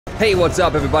Hey, what's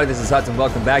up everybody? This is Hudson.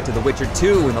 Welcome back to The Witcher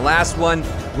 2. In the last one,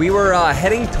 we were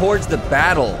heading towards the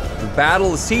battle.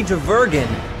 The Siege of Vergen,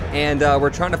 and we're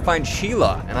trying to find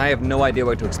Sheila. And I have no idea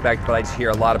what to expect, but I just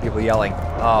hear a lot of people yelling.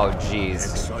 Oh,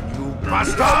 jeez. You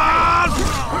bastard!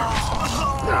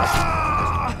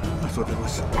 I thought it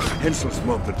was Hensel's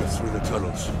mob that got through the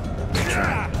tunnels.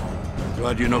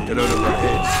 Glad you knocked it out of their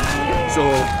heads. So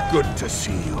good to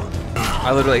see you.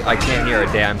 I can't hear a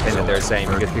damn thing that they're saying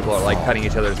because people are like cutting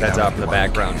each other's heads off in the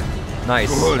background.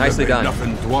 Nice, nicely done.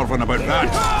 Nothing dwarven about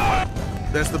that.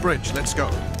 There's the bridge, let's go.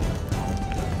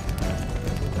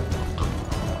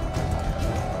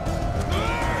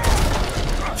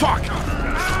 Fuck!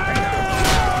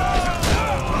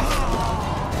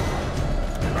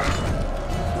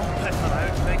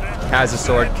 Has a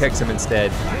sword, kicks him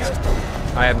instead.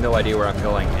 I have no idea where I'm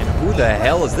going. And who the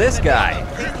hell is this guy?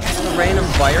 A random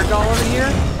fire golem in here?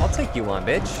 I'll take you on,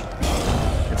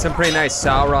 bitch. It's some pretty nice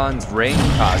Sauron's Ring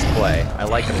cosplay. I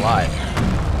like it a lot.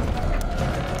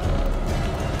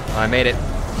 I made it.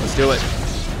 Let's do it.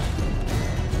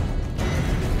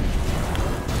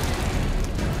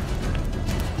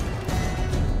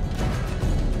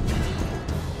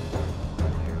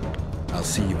 I'll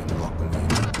see you in Lockwood.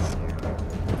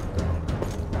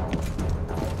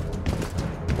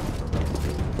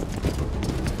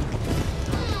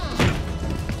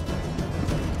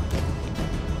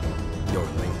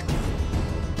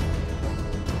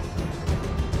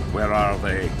 Where are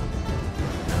they?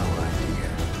 No idea.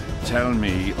 Tell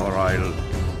me, or I'll...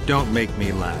 Don't make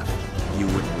me laugh. You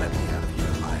wouldn't let me out of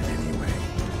your line anyway.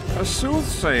 A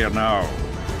soothsayer now.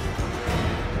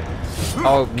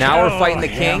 Oh, now we're fighting the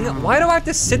king? Why do I have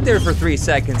to sit there for 3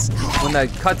 seconds when the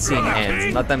cutscene ends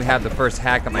and let them have the first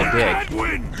hack at my dick?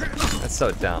 That's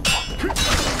so dumb.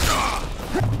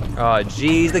 Oh,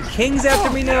 jeez, the king's after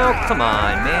me now? Come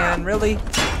on, man, really?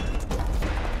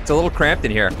 It's a little cramped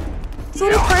in here. It's a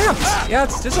little cramped. Yeah,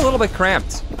 it's just a little bit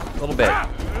cramped. A little bit.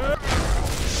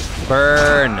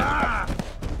 Burn.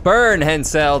 Burn,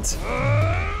 Henselt.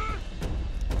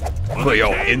 For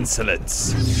your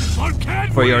insolence.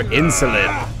 For your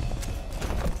insolence.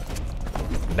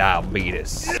 Thou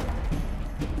beatest.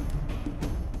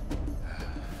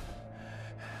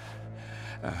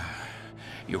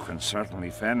 You can certainly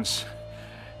fence.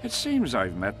 It seems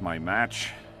I've met my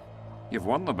match. You've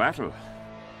won the battle,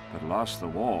 but lost the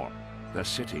war. The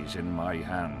city's in my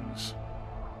hands.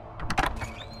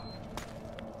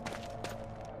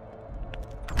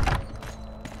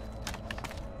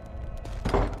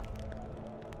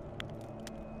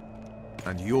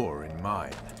 And you're in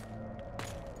mine.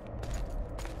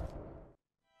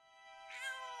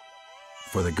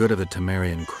 For the good of the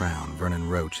Temerian crown, Vernon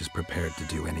Roche is prepared to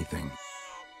do anything.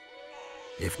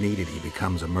 If needed, he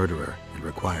becomes a murderer and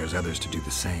requires others to do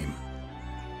the same.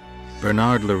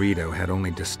 Bernard Laredo had only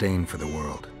disdain for the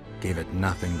world, gave it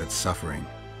nothing but suffering.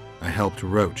 I helped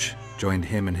Roche, joined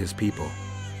him and his people,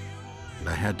 and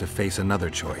I had to face another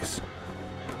choice.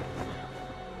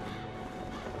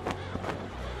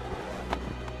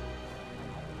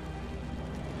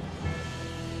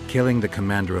 Killing the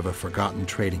commander of a forgotten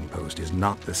trading post is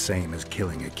not the same as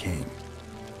killing a king.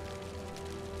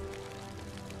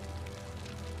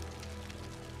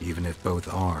 Even if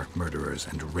both are murderers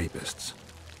and rapists.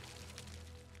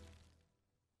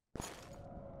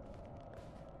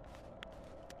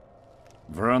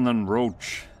 Vernon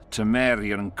Roche,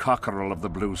 Temerian cockerel of the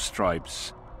Blue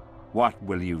Stripes. What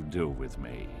will you do with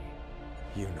me?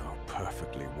 You know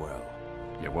perfectly well.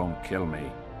 You won't kill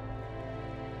me.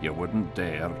 You wouldn't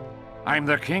dare. I'm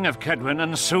the King of Kedwin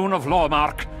and soon of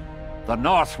Lawmark. The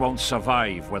North won't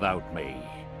survive without me.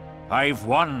 I've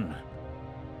won.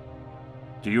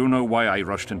 Do you know why I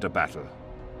rushed into battle?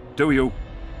 Do you?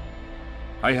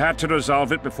 I had to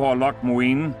resolve it before Loch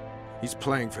Muin. He's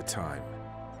playing for time.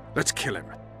 Let's kill him.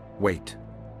 Wait.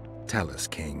 Tell us,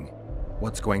 King.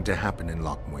 What's going to happen in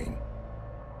Loch Muin?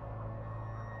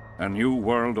 A new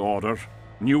world order,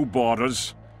 new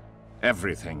borders.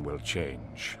 Everything will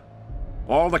change.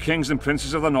 All the kings and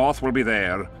princes of the North will be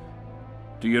there.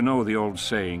 Do you know the old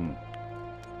saying?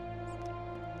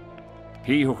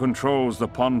 He who controls the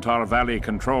Pontar Valley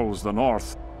controls the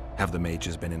North. Have the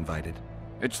mages been invited?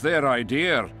 It's their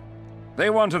idea. They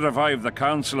want to revive the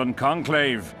Council and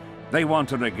Conclave. They want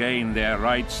to regain their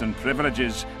rights and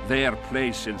privileges, their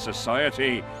place in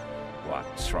society. What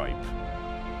tripe?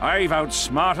 I've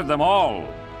outsmarted them all.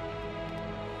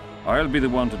 I'll be the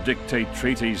one to dictate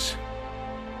treaties.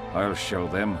 I'll show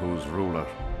them who's ruler.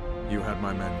 You had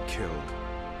my men killed.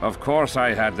 Of course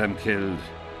I had them killed.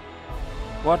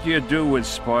 What do you do with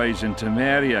spies in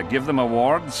Temeria? Give them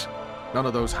awards? None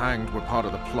of those hanged were part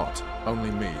of the plot.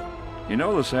 Only me. You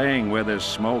know the saying, where there's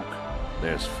smoke,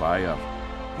 there's fire.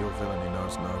 Your villainy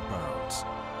knows no bounds.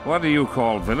 What do you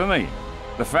call villainy?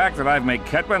 The fact that I've made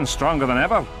Ketwen stronger than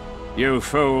ever? You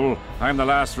fool, I'm the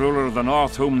last ruler of the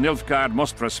North whom Nilfgaard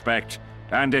must respect,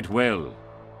 and it will.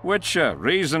 Witcher,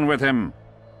 reason with him.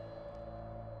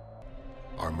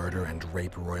 Are murder and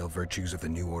rape royal virtues of the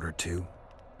New Order too?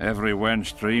 Every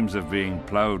wench dreams of being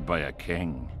ploughed by a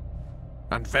king.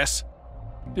 And Vess?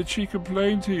 Did she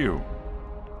complain to you?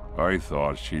 I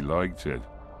thought she liked it.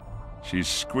 She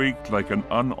squeaked like an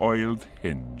unoiled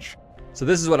hinge. So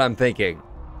this is what I'm thinking.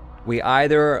 We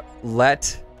either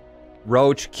let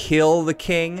Roach kill the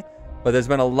king, but there's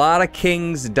been a lot of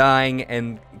kings dying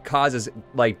and causes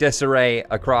like disarray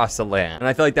across the land. And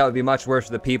I feel like that would be much worse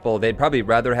for the people. They'd probably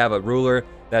rather have a ruler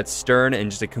that's stern and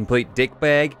just a complete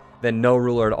dickbag than no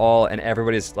ruler at all, and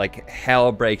everybody's like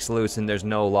hell breaks loose and there's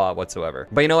no law whatsoever.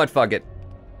 But you know what? Fuck it.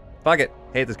 Fuck it.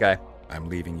 Hate this guy. I'm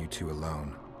leaving you two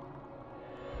alone.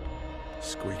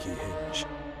 Squeaky hinge.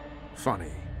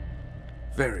 Funny.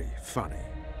 Very funny.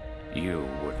 You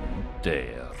wouldn't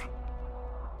dare.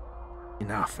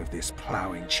 Enough of this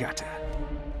plowing chatter.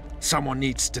 Someone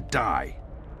needs to die,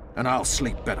 and I'll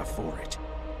sleep better for it.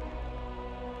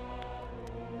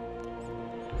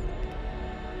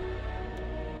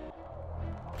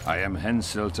 I am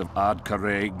Henselt of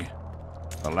Ardcarreg,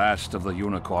 the last of the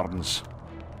unicorns.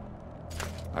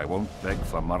 I won't beg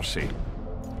for mercy.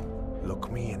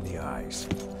 Look me in the eyes.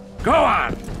 Go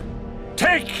on!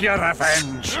 Take your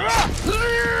revenge!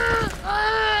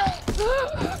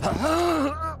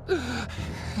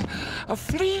 A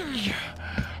flea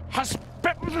has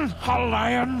bitten a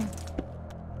lion.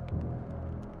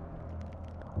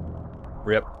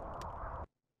 Rip.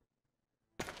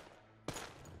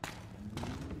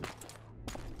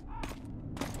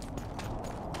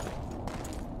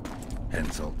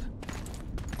 Henselt.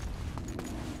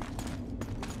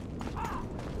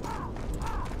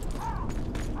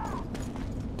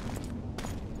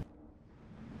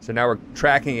 So now we're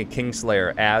tracking a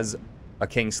Kingslayer as a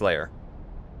Kingslayer.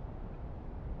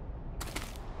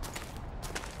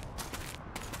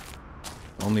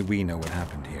 Only we know what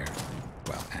happened here.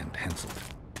 Well, and Henselt.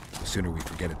 The sooner we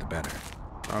forget it, the better.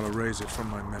 I'll erase it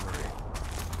from my memory.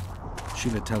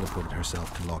 Sheila teleported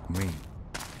herself to Loch Muin.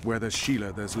 Where there's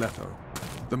Sheila, there's Letho.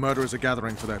 The murderers are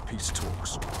gathering for their peace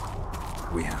talks.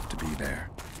 We have to be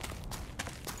there.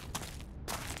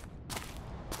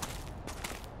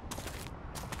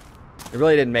 It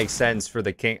really didn't make sense for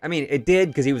the king. I mean, it did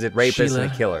because he was a rapist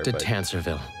and a killer. To But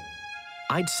Tanserville.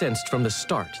 I'd sensed from the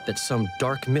start that some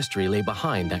dark mystery lay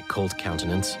behind that cold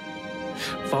countenance.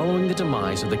 Following the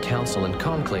demise of the Council and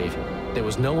Conclave, there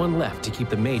was no one left to keep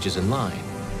the mages in line.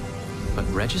 But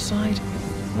regicide?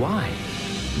 Why?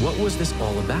 What was this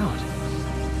all about?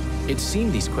 It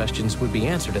seemed these questions would be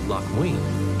answered at Loch Muin,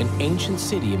 an ancient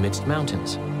city amidst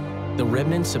mountains, the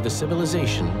remnants of the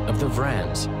civilization of the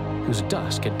Vrans, whose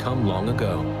dusk had come long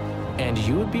ago. And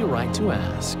you would be right to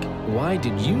ask, why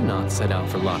did you not set out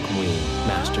for Loch Muin,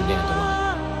 Master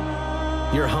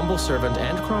Dandelion? Your humble servant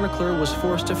and chronicler was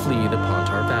forced to flee the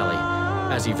Pontar Valley,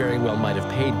 as he very well might have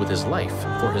paid with his life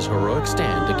for his heroic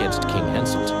stand against King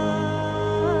Henselt.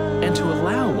 And to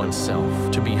allow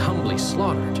oneself to be humbly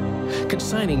slaughtered,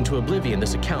 consigning to oblivion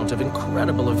this account of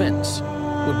incredible events,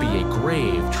 would be a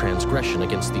grave transgression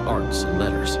against the arts and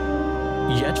letters.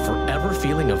 Yet, forever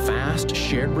feeling a vast,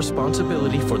 shared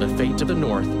responsibility for the fate of the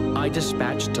North, I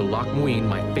dispatched to Loch Muin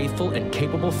my faithful and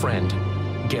capable friend,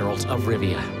 Geralt of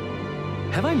Rivia.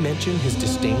 Have I mentioned his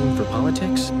disdain for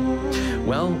politics?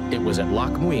 Well, it was at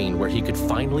Loch Muin where he could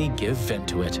finally give vent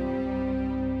to it.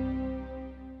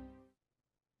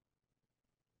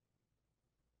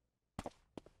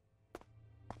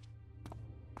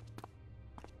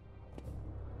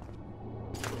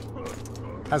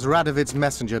 Has Radovid's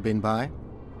messenger been by?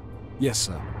 Yes,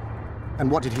 sir. And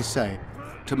what did he say?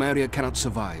 Temeria cannot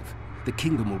survive. The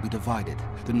kingdom will be divided.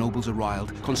 The nobles are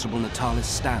riled. Constable Natalis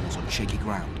stands on shaky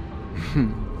ground.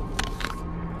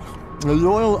 The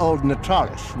loyal old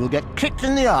Natalis will get kicked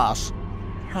in the ass.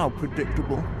 How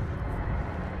predictable.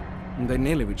 They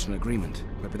nearly reached an agreement,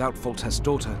 but without Foltest's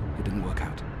daughter, it didn't work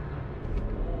out.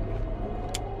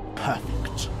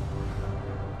 Perfect.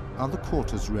 Are the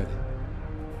quarters ready?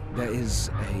 There is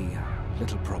a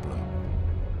little problem.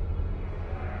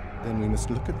 Then we must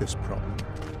look at this problem.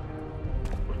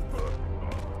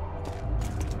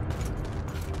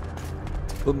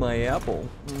 But my apple.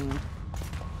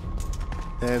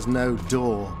 There's no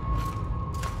door.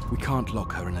 We can't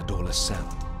lock her in a doorless cell.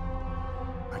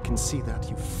 I can see that,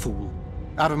 you fool.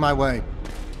 Out of my way.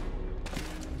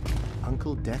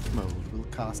 Uncle Deathmold will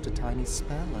cast a tiny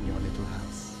spell on your little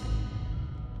house.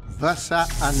 Versa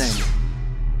Anem.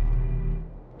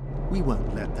 We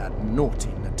won't let that naughty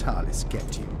Natalis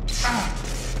get you.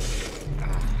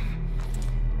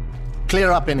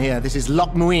 Clear up in here. This is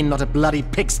Loch Muin, not a bloody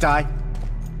pigsty.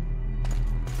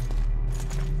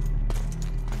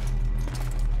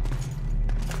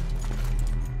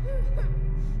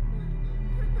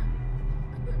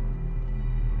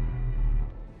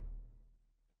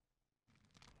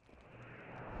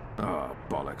 Oh,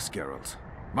 bollocks, Geralt.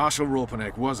 Marshal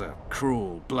Raupenek was a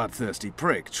cruel, bloodthirsty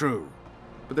prick, true.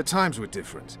 But the times were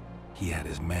different. He had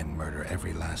his men murder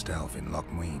every last elf in Loch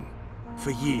Muin.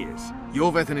 For years,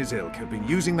 Yorveth and his ilk have been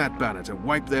using that banner to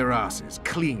wipe their asses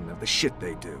clean of the shit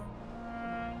they do.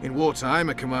 In wartime,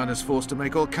 a commander's forced to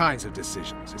make all kinds of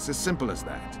decisions. It's as simple as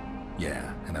that.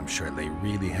 Yeah, and I'm sure it lay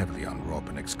really heavily on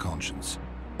Raupenek's conscience.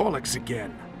 Bollocks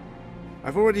again.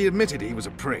 I've already admitted he was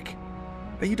a prick.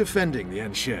 Are you defending the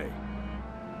Enshe?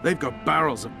 They've got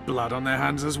barrels of blood on their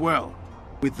hands as well.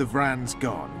 With the Vrans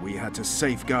gone, we had to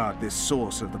safeguard this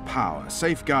source of the power,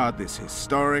 safeguard this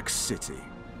historic city.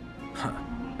 Huh,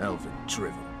 elven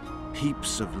drivel.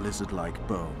 Heaps of lizard-like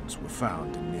bones were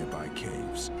found in nearby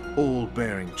caves, all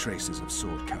bearing traces of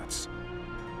sword cuts.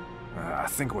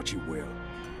 Think what you will.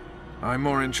 I'm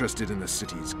more interested in the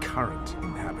city's current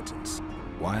inhabitants.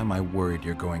 Why am I worried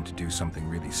you're going to do something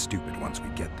really stupid once we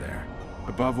get there?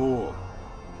 Above all,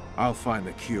 I'll find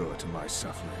the cure to my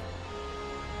suffering.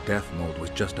 Deathmold was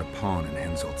just a pawn in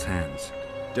Henselt's hands.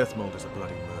 Deathmold is a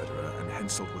bloody murderer, and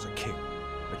Henselt was a king.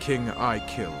 A king I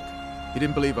killed. He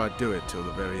didn't believe I'd do it till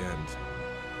the very end.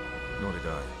 Nor did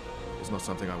I. It's not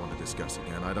something I want to discuss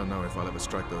again. I don't know if I'll ever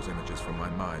strike those images from my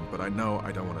mind, but I know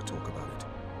I don't want to talk about it.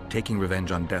 Taking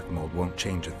revenge on Deathmold won't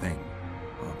change a thing.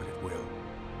 Oh, but it will.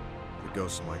 The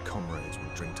ghosts of my comrades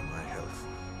will drink to my health.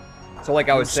 So like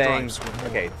I was Those saying, stripes were more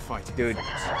okay, than fighting dude,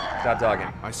 force. stop dogging.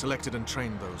 I selected and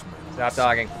trained those men. Stop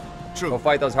dogging. True. Go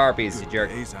fight those harpies, you Good jerk.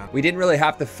 days, Anne. We didn't really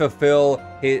have to fulfill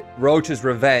Roach's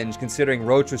revenge, considering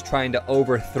Roach was trying to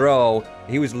overthrow.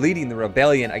 He was leading the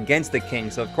rebellion against the king,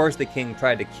 so of course the king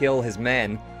tried to kill his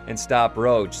men and stop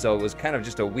Roach. So it was kind of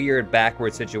just a weird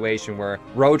backward situation where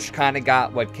Roach kind of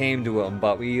got what came to him,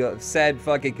 but we said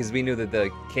fuck it because we knew that the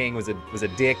king was a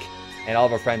dick, and all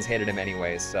of our friends hated him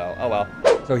anyways. So oh well.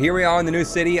 So here we are in the new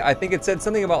city. I think it said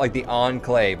something about like the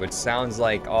Enclave, which sounds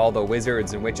like all the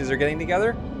wizards and witches are getting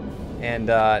together. And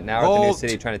now we're at the new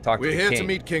city trying to talk to the king. We're here to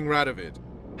meet King Radovid.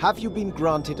 Have you been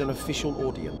granted an official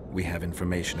audience? We have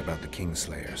information about the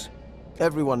Kingslayers.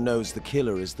 Everyone knows the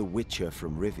killer is the Witcher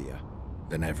from Rivia.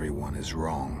 Then everyone is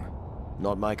wrong.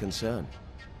 Not my concern.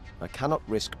 I cannot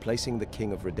risk placing the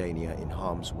King of Redania in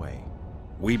harm's way.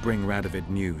 We bring Radovid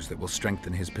news that will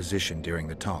strengthen his position during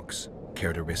the talks.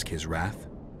 Care to risk his wrath?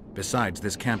 Besides,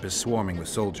 this camp is swarming with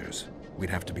soldiers. We'd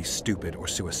have to be stupid or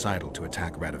suicidal to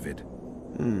attack Radovid.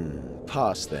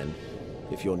 Pass then,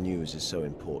 if your news is so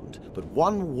important. But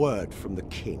one word from the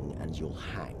king and you'll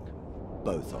hang.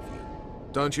 Both of you.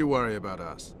 Don't you worry about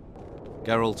us.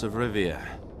 Geralt of Rivia.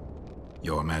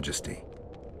 Your Majesty.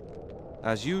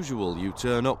 As usual, you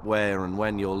turn up where and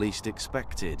when you're least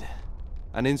expected.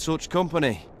 And in such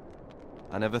company.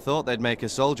 I never thought they'd make a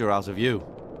soldier out of you.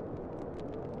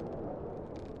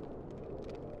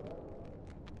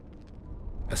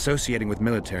 Associating with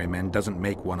military men doesn't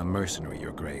make one a mercenary,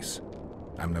 Your Grace.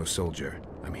 I'm no soldier.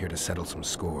 I'm here to settle some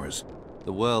scores.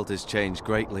 The world has changed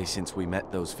greatly since we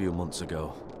met those few months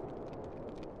ago.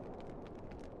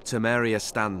 Temeria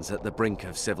stands at the brink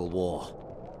of civil war.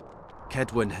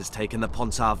 Kedwin has taken the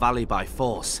Pontar Valley by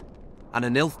force, and a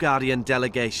Nilfgaardian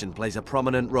delegation plays a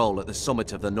prominent role at the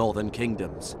summit of the Northern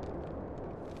Kingdoms.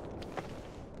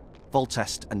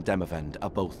 Voltest and Demavend are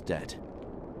both dead.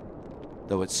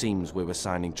 Though it seems we were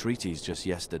signing treaties just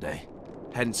yesterday.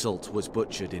 Henselt was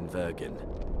butchered in Vergen.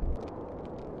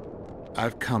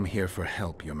 I've come here for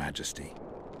help, Your Majesty.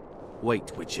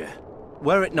 Wait, Witcher.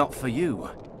 Were it not for you,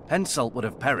 Henselt would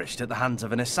have perished at the hands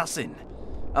of an assassin.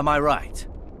 Am I right?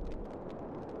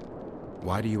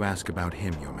 Why do you ask about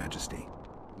him, Your Majesty?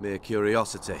 Mere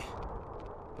curiosity.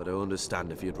 But I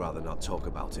understand if you'd rather not talk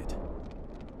about it.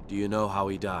 Do you know how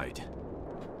he died?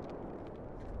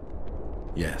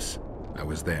 Yes, I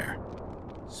was there.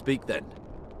 Speak then.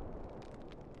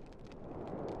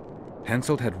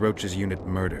 Henselt had Roach's unit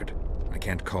murdered. I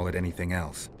can't call it anything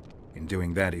else. In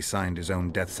doing that, he signed his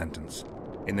own death sentence.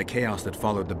 In the chaos that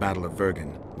followed the Battle of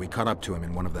Vergen, we caught up to him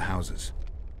in one of the houses.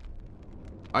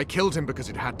 I killed him because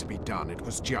it had to be done. It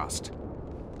was just.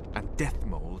 And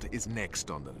Deathmold is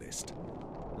next on the list.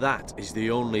 That is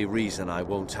the only reason I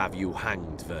won't have you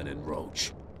hanged, Vernon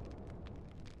Roach.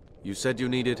 You said you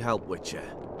needed help, Witcher.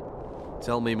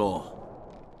 Tell me more.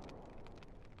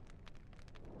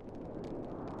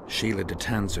 Sheila de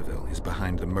Tanserville is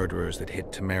behind the murderers that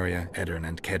hit Temeria, Edirn,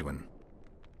 and Kedwen.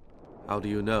 How do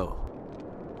you know?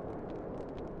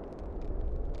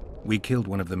 We killed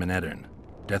one of them in Edirn.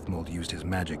 Deathmold used his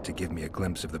magic to give me a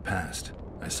glimpse of the past.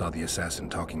 I saw the assassin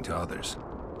talking to others.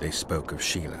 They spoke of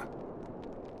Sheila.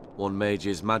 One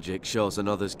mage's magic shows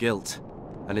another's guilt.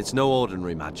 And it's no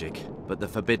ordinary magic, but the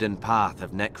forbidden path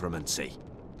of necromancy.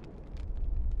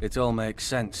 It all makes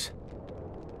sense.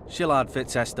 Shillard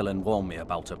Fitzestelin warned me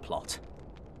about her plot.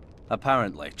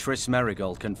 Apparently, Triss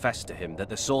Merigold confessed to him that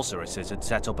the sorceresses had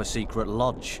set up a secret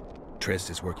lodge. Triss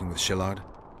is working with Shillard?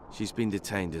 She's been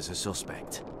detained as a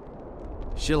suspect.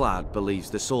 Shillard believes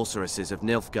the sorceresses of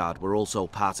Nilfgaard were also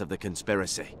part of the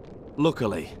conspiracy.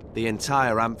 Luckily, the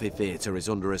entire amphitheater is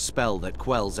under a spell that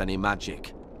quells any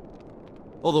magic.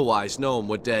 Otherwise, no one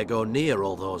would dare go near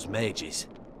all those mages.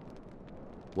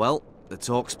 Well, the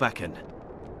talk's beckon.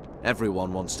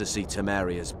 Everyone wants to see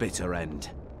Temeria's bitter end.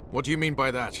 What do you mean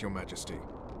by that, Your Majesty?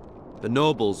 The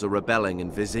nobles are rebelling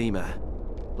in Vizima.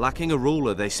 Lacking a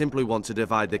ruler, they simply want to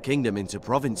divide the kingdom into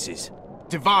provinces.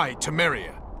 Divide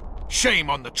Temeria!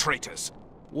 Shame on the traitors!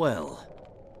 Well,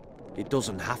 it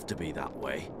doesn't have to be that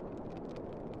way.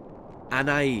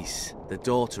 Anais, the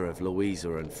daughter of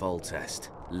Louisa and Foltest,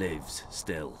 lives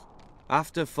still.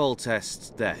 After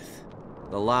Foltest's death,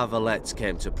 the La Valettes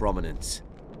came to prominence.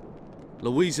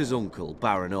 Louisa's uncle,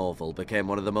 Baron Orville, became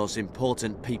one of the most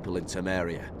important people in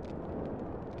Temeria.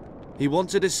 He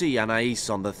wanted to see Anais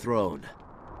on the throne,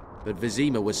 but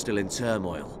Vizima was still in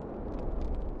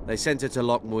turmoil. They sent her to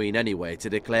Lochmuin anyway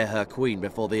to declare her queen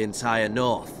before the entire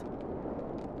north.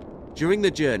 During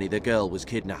the journey, the girl was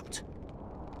kidnapped.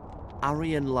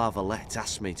 Arian La Valette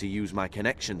asked me to use my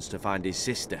connections to find his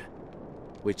sister,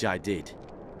 which I did.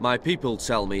 My people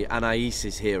tell me Anais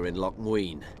is here in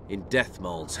Lochmuin, in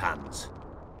Deathmold's hands.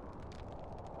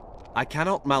 I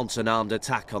cannot mount an armed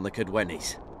attack on the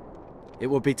Kedwenis. It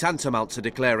would be tantamount to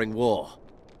declaring war,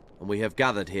 and we have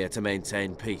gathered here to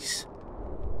maintain peace.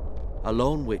 A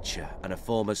lone witcher and a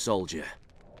former soldier.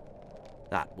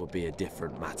 That would be a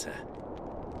different matter.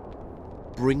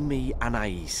 Bring me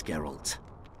Anais, Geralt,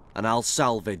 and I'll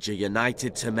salvage a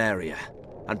united Temeria,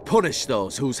 and punish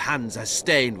those whose hands are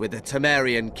stained with the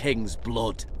Temerian king's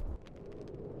blood.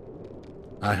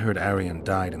 I heard Arian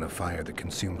died in the fire that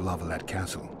consumed La Valette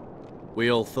Castle. We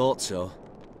all thought so,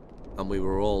 and we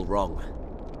were all wrong.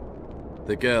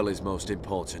 The girl is most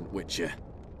important, Witcher.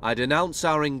 I denounce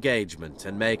our engagement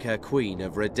and make her queen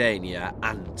of Redania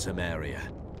and Temeria.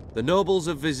 The nobles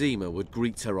of Vizima would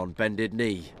greet her on bended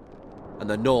knee, and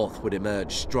the north would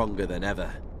emerge stronger than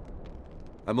ever.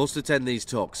 I must attend these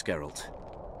talks, Geralt.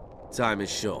 Time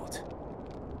is short.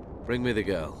 Bring me the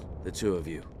girl, the two of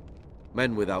you.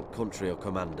 Men without country or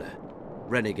commander.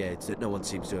 Renegades that no one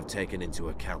seems to have taken into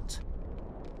account.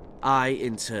 I,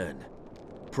 in turn,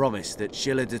 promise that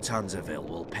Sheila de Tanserville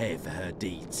will pay for her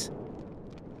deeds.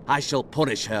 I shall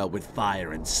punish her with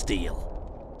fire and steel.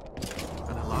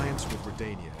 An alliance with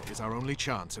Redania is our only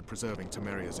chance at preserving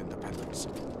Temeria's independence.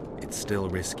 It's still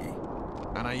risky.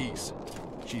 Anais,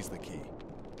 she's the key.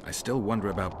 I still wonder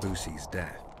about Boussy's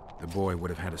death. The boy would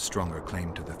have had a stronger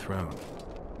claim to the throne.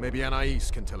 Maybe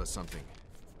Anais can tell us something.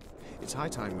 It's high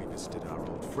time we visited our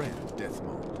old friend,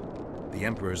 Deathmold. The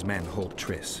Emperor's men hold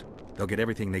Triss. They'll get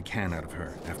everything they can out of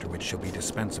her, after which she'll be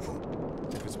dispensable.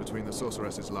 If it's between the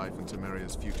sorceress's life and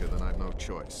Temeria's future, then I've no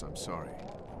choice. I'm sorry.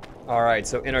 All right,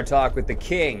 so in our talk with the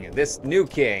king, this new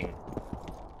king,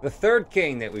 the third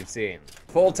king that we've seen.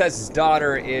 Foltest's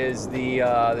daughter is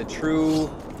the true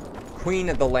queen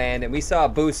of the land, and we saw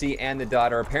Boussy and the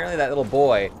daughter. Apparently that little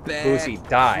boy, Boussy,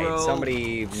 died. bro.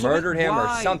 Somebody murdered him or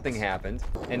something happened.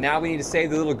 And now we need to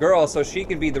save the little girl so she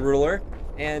can be the ruler.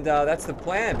 And that's the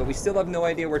plan, but we still have no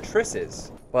idea where Triss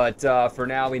is. But for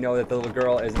now, we know that the little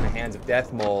girl is in the hands of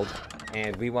Deathmold,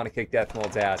 and we want to kick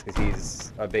Deathmold's ass because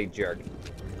he's a big jerk.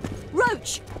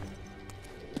 Roach!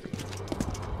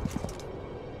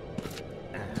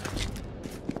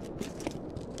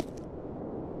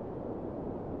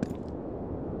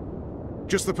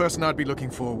 Just the person I'd be looking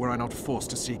for were I not forced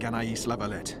to seek Anais La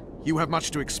Valette. You have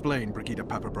much to explain, Brigida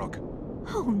Paperbrock.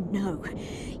 Oh no,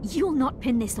 you'll not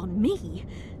pin this on me.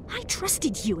 I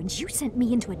trusted you and you sent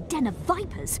me into a den of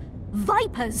vipers.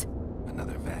 Vipers!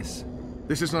 Another Vess.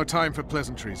 This is no time for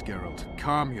pleasantries, Geralt.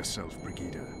 Calm yourself,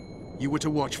 Brigida. You were to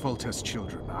watch Foltest's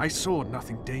children. I saw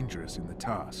nothing dangerous in the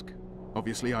task.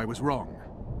 Obviously I was wrong,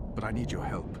 but I need your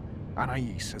help.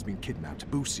 Anais has been kidnapped.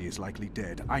 Boussy is likely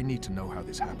dead. I need to know how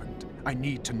this happened. I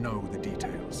need to know the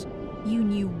details. You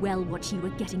knew well what you were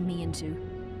getting me into.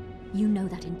 You know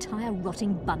that entire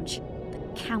rotting bunch. The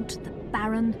Count, the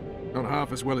Baron. Not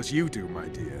half as well as you do, my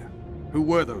dear. Who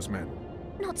were those men?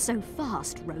 Not so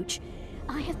fast, Roach.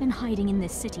 I have been hiding in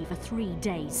this city for 3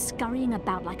 days, scurrying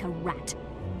about like a rat.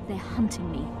 They're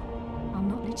hunting me. I'll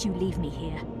not let you leave me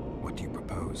here. What do you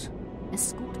propose?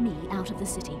 Escort me out of the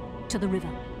city, to the river.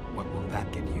 What will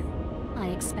that get you? I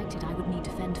expected I would need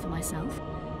to fend for myself.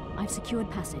 I've secured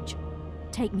passage.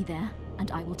 Take me there,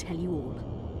 and I will tell you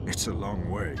all. It's a long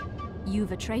way.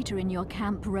 You've a traitor in your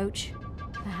camp, Roach.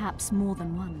 Perhaps more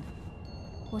than one.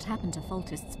 What happened to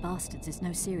Foltest's bastards is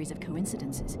no series of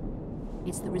coincidences.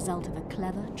 It's the result of a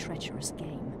clever, treacherous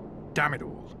game. Damn it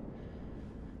all.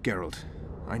 Geralt,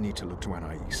 I need to look to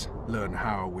Anais, learn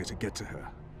how we're to get to her.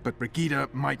 But Brigida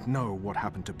might know what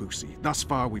happened to Busi. Thus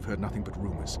far, we've heard nothing but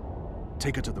rumors.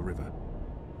 Take her to the river.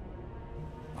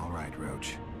 All right,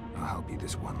 Roach. I'll help you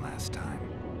this one last time.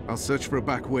 I'll search for a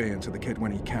back way into the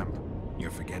Kedweni camp.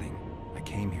 You're forgetting. I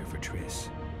came here for Triss.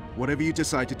 Whatever you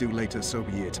decide to do later, so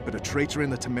be it. But a traitor in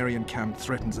the Temerian camp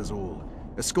threatens us all.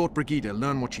 Escort Brigida,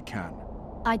 learn what you can.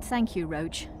 I'd thank you,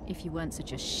 Roach, if you weren't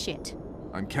such a shit.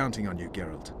 I'm counting on you,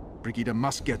 Geralt. Brigida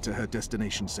must get to her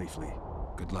destination safely.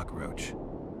 Good luck, Roach.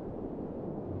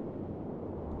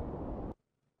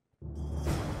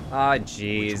 Ah,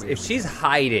 jeez. If she's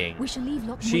hiding, We shall leave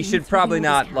Loch she William should for probably the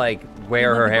not, Order's like, camp.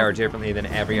 wear her Remember hair what differently than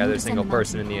every We other need to single send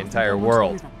person in the mountain entire people world.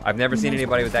 down to the river. I've never Who seen knows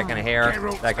anybody what with that kind of hair,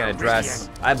 that kind of dress.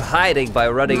 I'm hiding by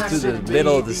running through the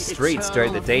middle of the streets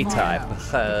during the daytime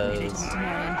because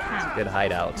good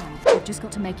hideout. We've just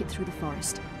got to make it through the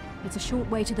forest. It's a short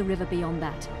way to the river beyond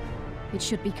that. It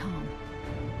should be calm.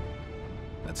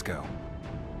 Let's go.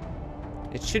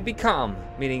 It should be calm,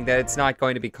 meaning that it's not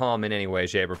going to be calm in any way,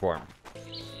 shape, or form.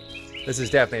 This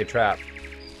is definitely a trap.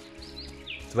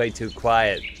 It's way too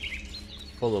quiet.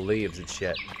 Full of leaves and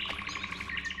shit.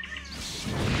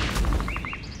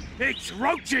 It's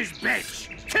roaches, bitch!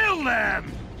 Kill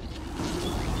them!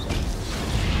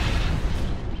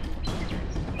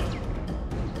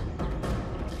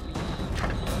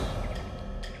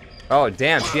 Oh,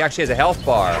 damn, she actually has a health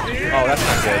bar. Oh, that's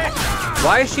not good.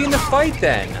 Why is she in the fight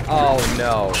then? Oh,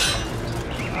 no.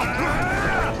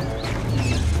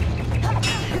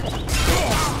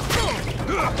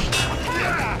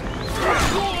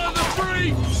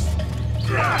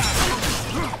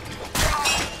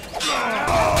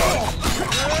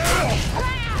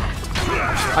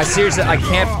 I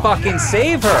can't fucking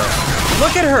save her.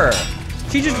 Look at her.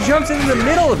 She just jumps into the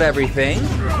middle of everything.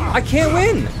 I can't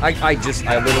win. I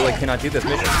literally cannot do this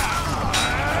mission.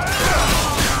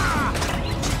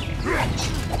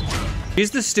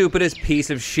 She's the stupidest piece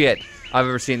of shit I've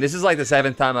ever seen. This is like the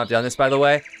 7th time I've done this, by the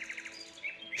way.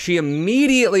 She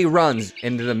immediately runs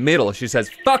into the middle. She says,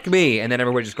 fuck me, and then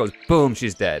everybody just goes, boom,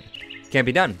 she's dead. Can't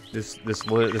be done. This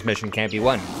mission can't be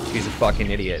won. She's a fucking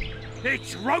idiot.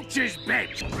 It's roaches,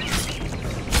 bitch!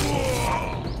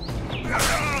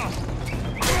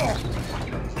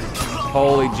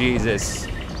 Holy Jesus.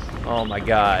 Oh my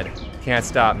God. Can't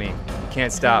stop me.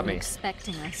 Can't stop me.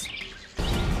 Expecting us.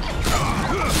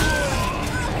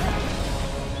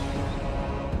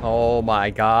 Oh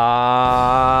my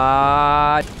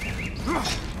God.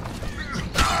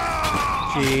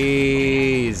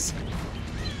 Jeez.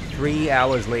 3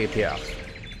 hours later.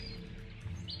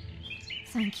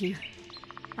 Thank you.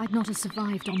 I'd not have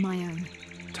survived on my own.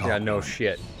 Yeah, no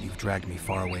shit. You've dragged me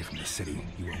far away from the city.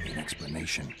 You owe me an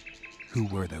explanation. Who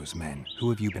were those men? Who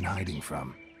have you been hiding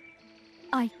from?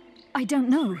 I don't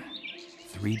know.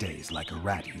 3 days like a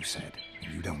rat, you said.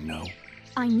 And you don't know?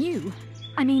 I knew.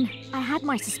 I mean, I had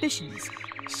my suspicions.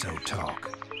 So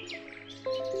talk.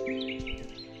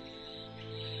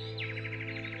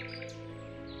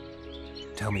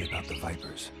 Tell me about the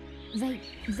Vipers.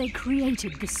 They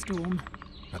created the storm.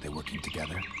 Are they working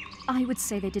together? I would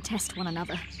say they detest one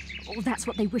another. Or that's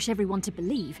what they wish everyone to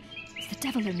believe. The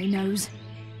devil only knows.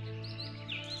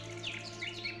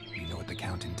 You know what the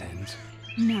Count intends?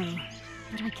 No,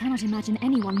 but I cannot imagine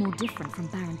anyone more different from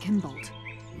Baron Kimbolt.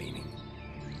 Meaning?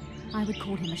 I would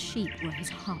call him a sheep were his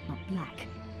heart not black.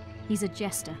 He's a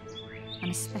jester, an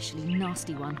especially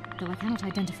nasty one, though I cannot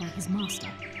identify his master.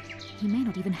 He may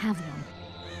not even have one.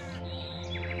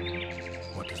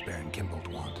 What does Baron Kimbolt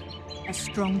want? A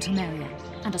strong Temeria,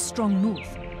 and a strong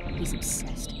North. He's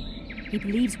obsessed. He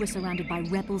believes we're surrounded by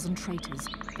rebels and traitors.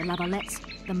 The Lavalettes,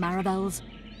 the Marabels.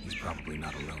 He's probably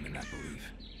not alone in that belief.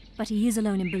 But he is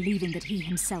alone in believing that he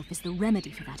himself is the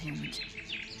remedy for that ailment.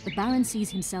 The Baron sees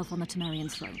himself on the Temerian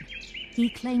throne. He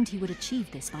claimed he would achieve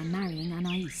this by marrying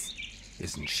Anais.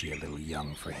 Isn't she a little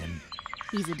young for him?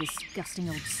 He's a disgusting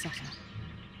old setter.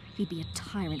 He'd be a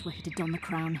tyrant were he to don the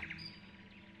crown.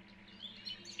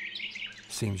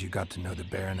 Seems you got to know the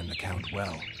Baron and the Count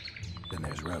well. Then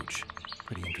there's Roach.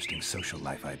 Pretty interesting social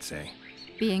life, I'd say.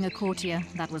 Being a courtier,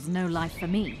 that was no life for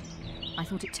me. I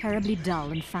thought it terribly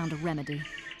dull and found a remedy.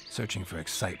 Searching for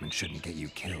excitement shouldn't get you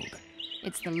killed.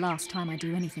 It's the last time I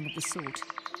do anything of the sort.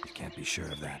 You can't be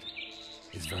sure of that.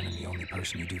 Is Vernon the only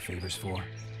person you do favors for?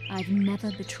 I've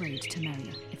never betrayed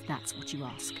Temeria, if that's what you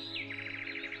ask.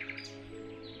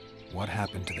 What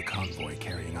happened to the convoy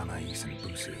carrying Anais and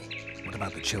Busi? What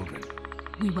about the children?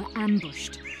 We were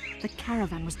ambushed. The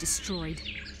caravan was destroyed.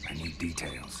 I need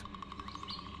details.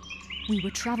 We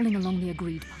were traveling along the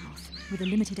agreed path, with a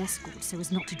limited escort so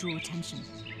as not to draw attention.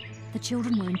 The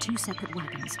children were in 2 separate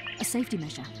wagons, a safety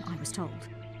measure, I was told.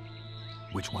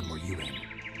 Which one were you in?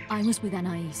 I was with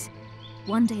Anais.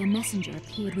 One day a messenger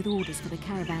appeared with orders for the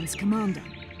caravan's commander.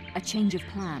 A change of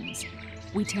plans.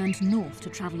 We turned north to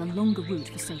travel a longer route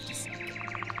for safety's sake.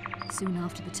 Soon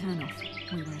after the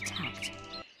turnoff, we were attacked.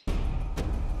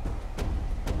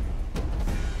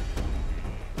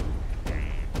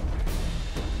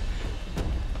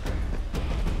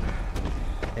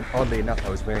 And oddly enough, I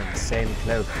was wearing the same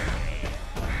clothing.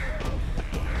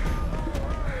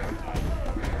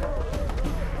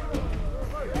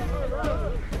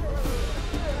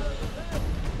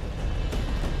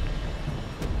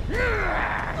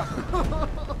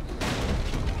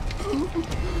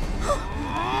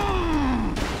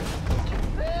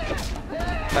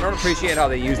 I don't appreciate how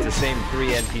they use the same 3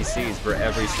 NPCs for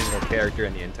every single character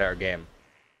in the entire game.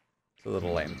 It's a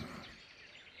little lame.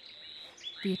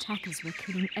 The attackers were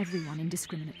killing everyone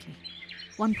indiscriminately.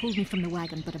 One pulled me from the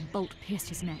wagon, but a bolt pierced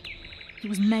his neck. It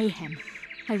was mayhem.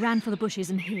 I ran for the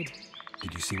bushes and hid.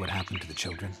 Did you see what happened to the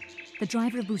children? The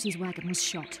driver of Busi's wagon was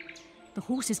shot. The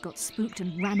horses got spooked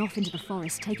and ran off into the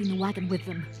forest, taking the wagon with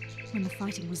them. When the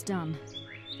fighting was done,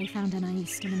 they found Anais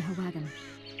still in her wagon.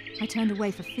 I turned away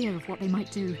for fear of what they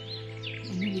might do.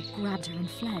 They nearly grabbed her and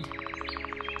fled.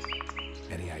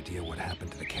 Any idea what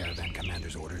happened to the caravan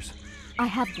commander's orders? I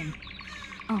have them.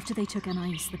 After they took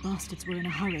Anais, the bastards were in a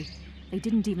hurry. They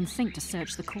didn't even think to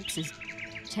search the corpses.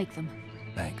 Take them.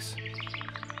 Thanks.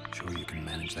 Sure you can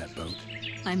manage that boat?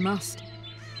 I must.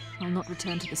 I'll not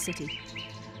return to the city.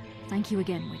 Thank you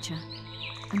again, Witcher.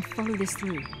 And follow this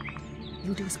through.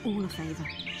 You'll do us all a favor.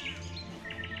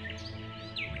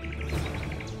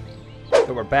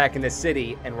 So we're back in the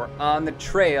city, and we're on the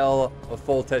trail of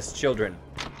Foltest's children.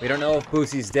 We don't know if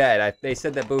Busi's dead. They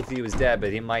said that Busi was dead,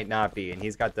 but he might not be, and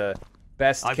he's got the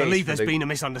best I case believe for there's been a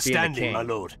misunderstanding, my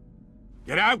lord.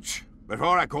 Get out,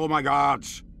 before I call my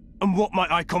guards. And what might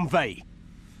I convey?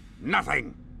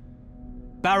 Nothing.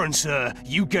 Baron, sir,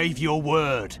 you gave your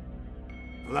word.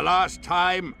 For the last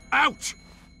time, out!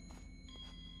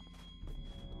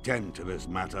 Tend to this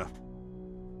matter.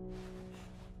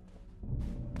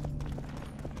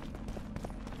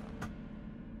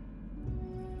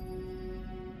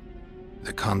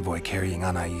 The convoy carrying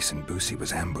Anais and Busi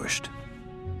was ambushed.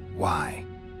 Why?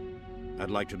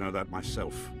 I'd like to know that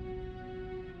myself.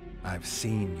 I've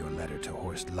seen your letter to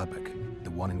Horst Lubbock, the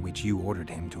one in which you ordered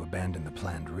him to abandon the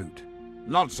planned route.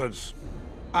 Nonsense!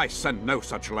 I sent no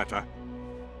such letter.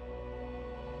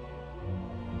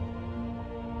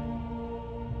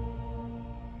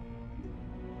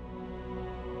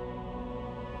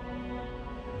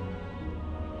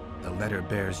 The letter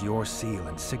bears your seal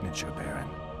and signature, Baron.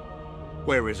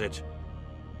 Where is it?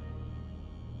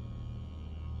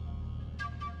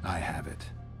 I have it.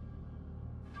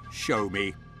 Show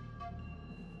me.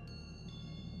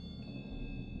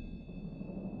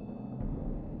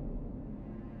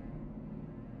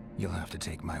 You'll have to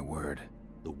take my word.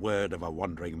 The word of a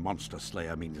wandering monster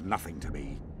slayer means nothing to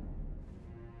me.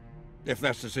 If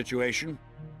that's the situation,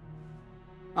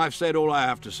 I've said all I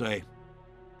have to say.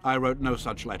 I wrote no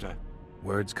such letter.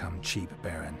 Words come cheap,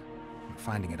 Baron. I'm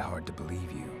finding it hard to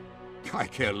believe you. I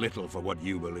care little for what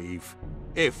you believe.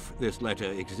 If this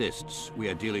letter exists, we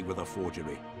are dealing with a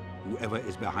forgery. Whoever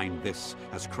is behind this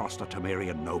has crossed a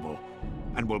Temerian noble,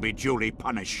 and will be duly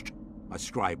punished. My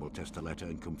scribe will test the letter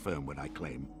and confirm what I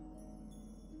claim.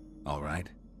 All right.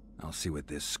 I'll see what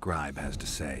this scribe has to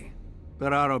say.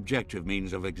 There are objective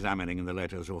means of examining the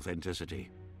letter's authenticity.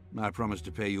 I promise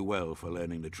to pay you well for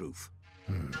learning the truth.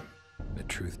 The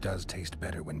truth does taste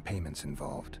better when payment's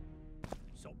involved.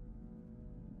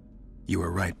 You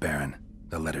were right, Baron.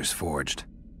 The letter's forged.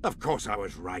 Of course I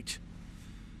was right.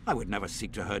 I would never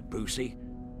seek to hurt Busi.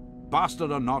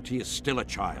 Bastard or not, he is still a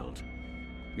child.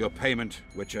 Your payment,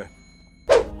 Witcher.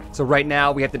 So right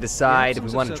now we have to decide if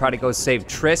we want to try to go save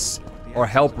Triss or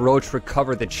help Roach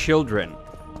recover the children.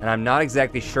 And I'm not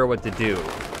exactly sure what to do.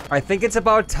 I think it's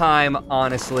about time,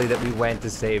 honestly, that we went to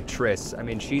save Triss. I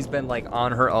mean, she's been like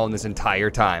on her own this entire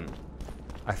time.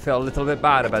 I feel a little bit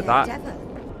bad about that.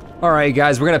 All right,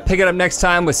 guys, we're gonna pick it up next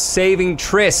time with saving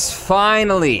Triss.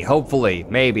 Finally, hopefully,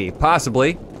 maybe,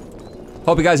 possibly.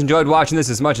 Hope you guys enjoyed watching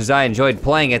this as much as I enjoyed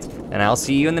playing it, and I'll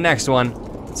see you in the next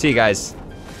one. See you guys.